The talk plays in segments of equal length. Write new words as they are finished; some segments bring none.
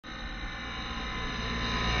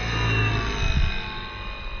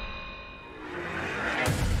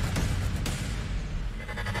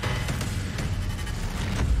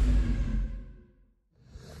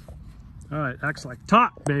All right, acts like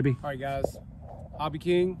top, baby. All right, guys.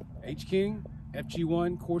 HobbyKing H-King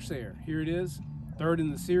FG-1 Corsair. Here it is, third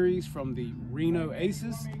in the series from the Reno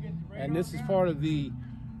Aces, and this is part of the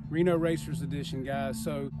Reno Racers edition, guys.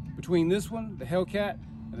 So between this one, the Hellcat,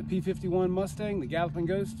 and the P-51 Mustang, the Galloping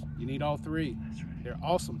Ghost, you need all three. That's right. They're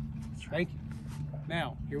awesome. That's right. Thank you.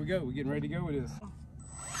 Now, here we go. We're getting ready to go with this.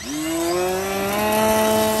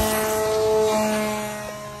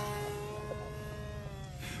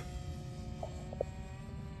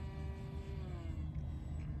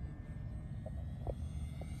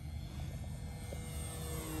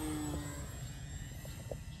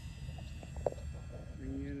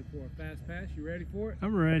 Bring you in for a fast pass. You ready for it?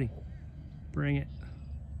 I'm ready. Bring it.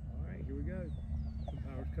 All right, here we go. The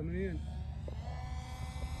power's coming in.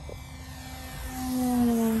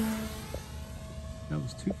 That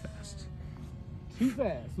was too fast. Too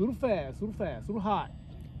fast, little fast, little fast, little hot.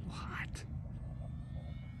 Hot.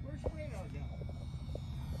 Where's your radar gun?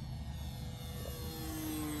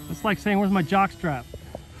 That's like saying, where's my jock strap?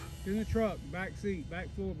 In the truck, back seat, back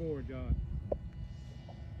floorboard, John.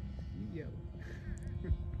 You yell.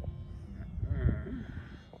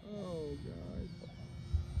 Oh, God.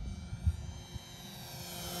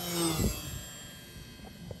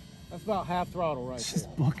 That's about half throttle right there.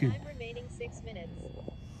 Just bucking. Time remaining 6 minutes.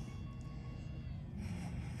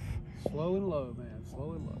 Slow and low, man.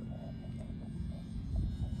 Slow and low.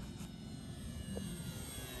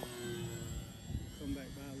 Come back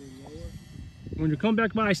by a little lower. When you come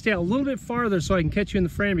back by, I stay a little bit farther so I can catch you in the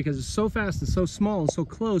frame because it's so fast and so small and so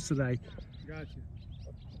close that I Got you.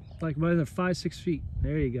 like about another 5-6 feet.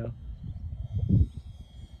 There you go.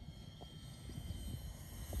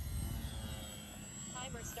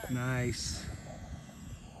 Timer start. Nice.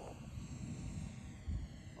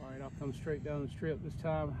 All right, I'll come straight down the strip this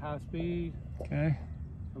time, high speed. Okay.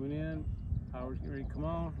 Coming in. Power's getting ready to come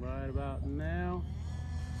on right about now.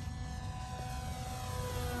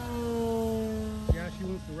 Yeah, she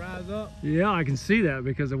wants to rise up. Yeah, I can see that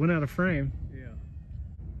because it went out of frame. Yeah.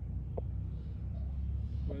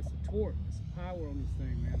 But it's the torque, it's the power on this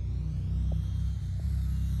thing, man.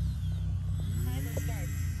 Timer start.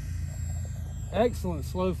 Excellent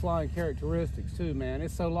slow flying characteristics too, man.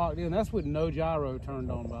 It's so locked in. That's with no gyro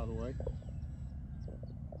turned on, by the way.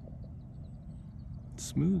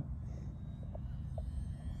 Smooth.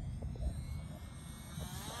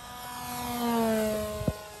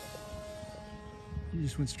 You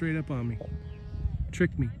just went straight up on me.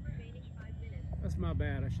 Tricked me. Time remaining 5 minutes. That's my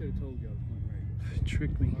bad. I should have told you I was going right.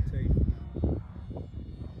 Tricked me. I'll tell you now.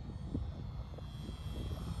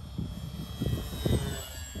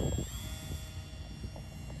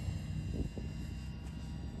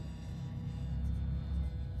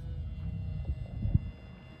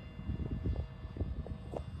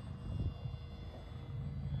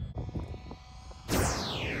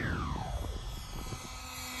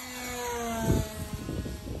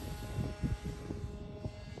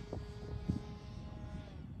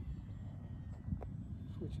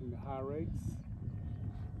 Switching to high rates.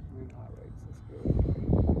 And high rates, that's good.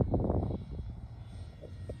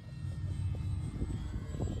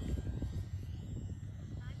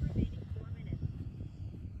 Time remaining 4 minutes.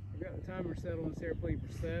 I've got the timer set on this airplane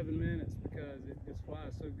for 7 minutes because it just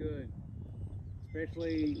flies so good.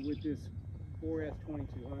 Especially with this 4S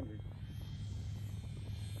 2200.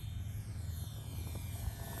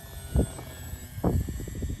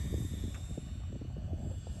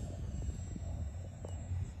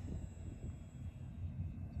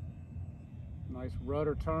 Nice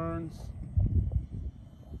rudder turns.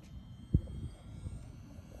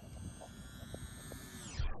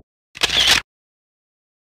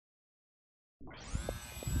 Nice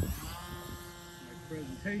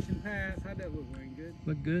presentation pass. How'd that look, Wayne? Good?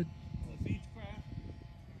 Look good.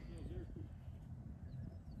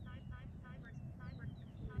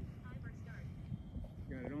 Timer start.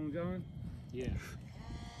 Got it on, John? Yeah.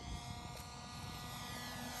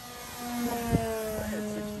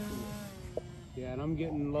 Yeah, and I'm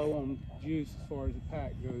getting low on juice as far as the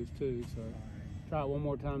pack goes too, so try it one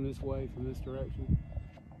more time this way from this direction.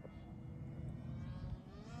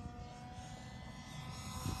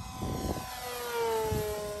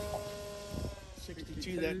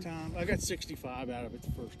 That time. I got 65 out of it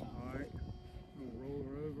the first time. All right, I'm gonna roll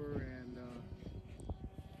her over and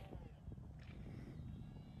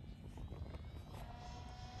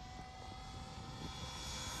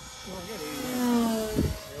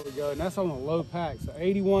there we go, and that's on a low pack, so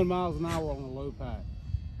 81 miles an hour on a low pack.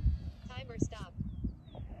 Timer stop.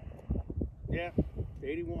 Yeah,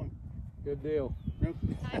 81. Good deal. No,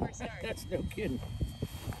 Timer start. that's no kidding.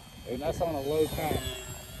 And that's on a low pack.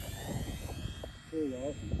 Pretty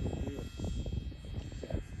awesome. Yeah.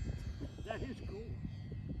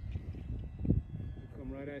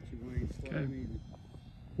 Right at you, Wayne. Slow and easy.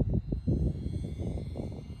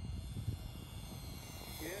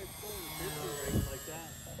 Yeah, it's going to rate like that.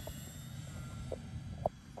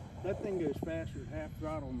 That thing goes faster at half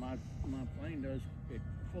throttle. My plane does at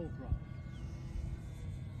full throttle.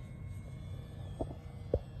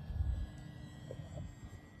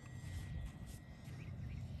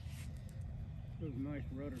 Those nice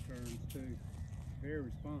rudder turns too. Very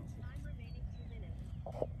responsive. Time remaining 2 minutes.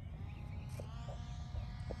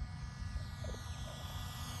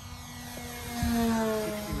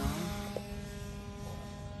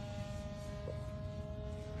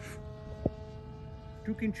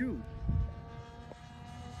 Chook and chew.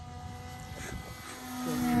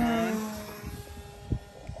 79.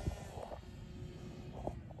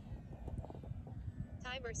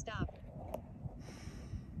 Timer stop.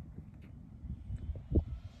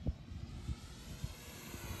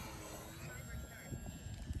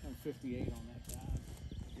 I'm 58 on that side.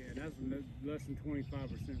 Yeah, that's less than 25%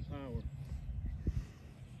 power.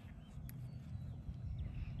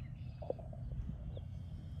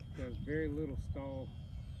 Does very little stall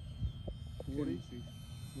tendencies.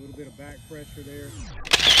 A little bit of back pressure there.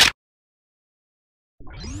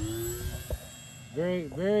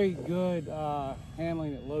 Very good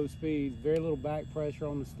handling at low speeds. Very little back pressure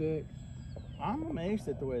on the stick. I'm amazed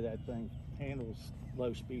at the way that thing handles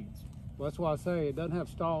low speeds. Well, that's why I say it doesn't have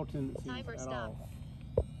stall tendencies Timer at stop. all.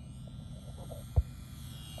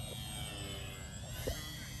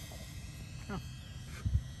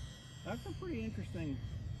 That's a pretty interesting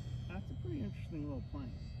little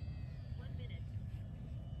plane. 1 minute.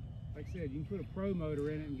 Like I said, you can put a pro motor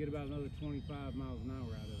in it and get about another 25 miles an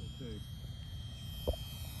hour out of it too.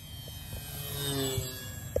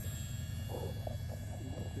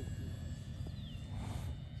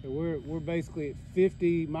 So we're basically at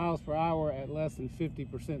 50 miles per hour at less than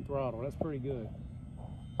 50% throttle. That's pretty good.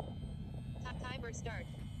 Timer start.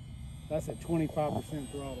 That's at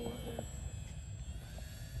 25% throttle right there.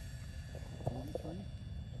 43.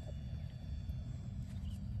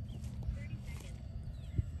 30 seconds.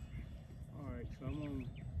 All right, so I'm gonna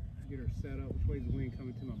get her set up. Which way's the wind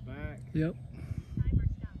coming to my back? Yep. Timer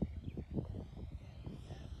stop.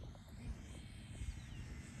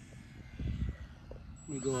 Let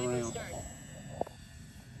me go Timer around. start.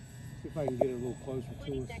 See if I can get it a little closer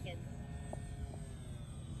 20 to us. seconds.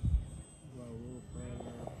 Go a little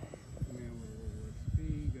further. Come in with a little less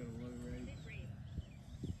speed. Go to low rate. Mid-rate.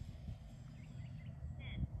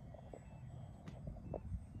 10.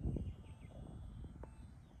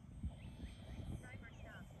 Timer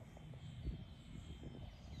stop.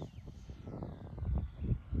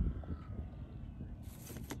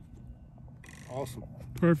 Awesome.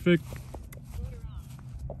 Perfect. Motor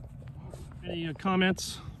off. Any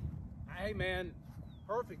comments? Hey man,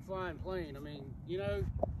 perfect flying plane. I mean, you know,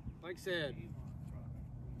 like I said,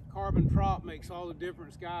 carbon prop makes all the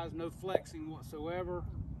difference, guys. No flexing whatsoever.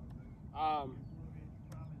 I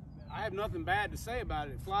have nothing bad to say about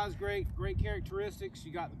it. It flies great, great characteristics.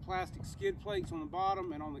 You got the plastic skid plates on the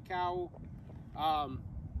bottom and on the cowl.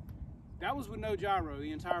 That was with no gyro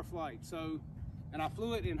the entire flight. So, and I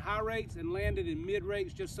flew it in high rates and landed in mid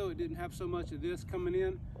rates just so it didn't have so much of this coming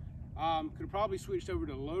in. Could have probably switched over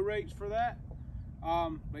to low rates for that.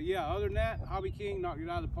 But yeah, other than that, HobbyKing knocked it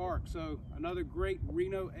out of the park. So another great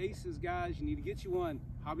Reno Aces, guys. You need to get you one.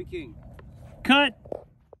 HobbyKing. Cut.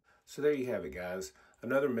 So there you have it, guys.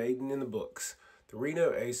 Another maiden in the books. The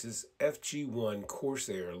Reno Aces FG-1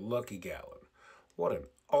 Corsair Lucky Gallon. What an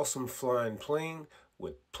awesome flying plane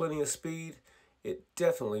with plenty of speed. It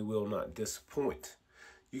definitely will not disappoint.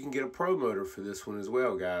 You can get a pro motor for this one as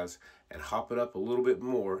well, guys, and hop it up a little bit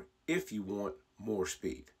more if you want more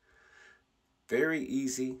speed. Very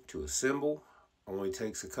easy to assemble, only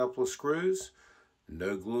takes a couple of screws,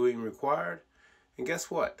 no gluing required, and guess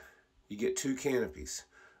what? You get two canopies,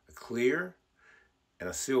 a clear and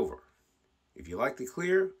a silver. If you like the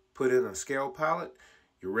clear, put in a scale pilot,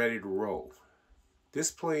 you're ready to roll. This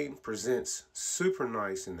plane presents super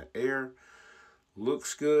nice in the air,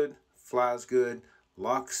 looks good, flies good,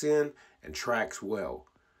 locks in, and tracks well.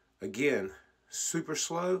 Again, super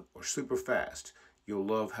slow or super fast. You'll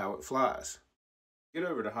love how it flies. Get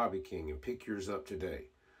over to HobbyKing and pick yours up today.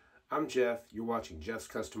 I'm Jeff, you're watching Jeff's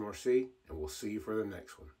Custom RC, and we'll see you for the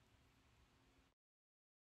next one.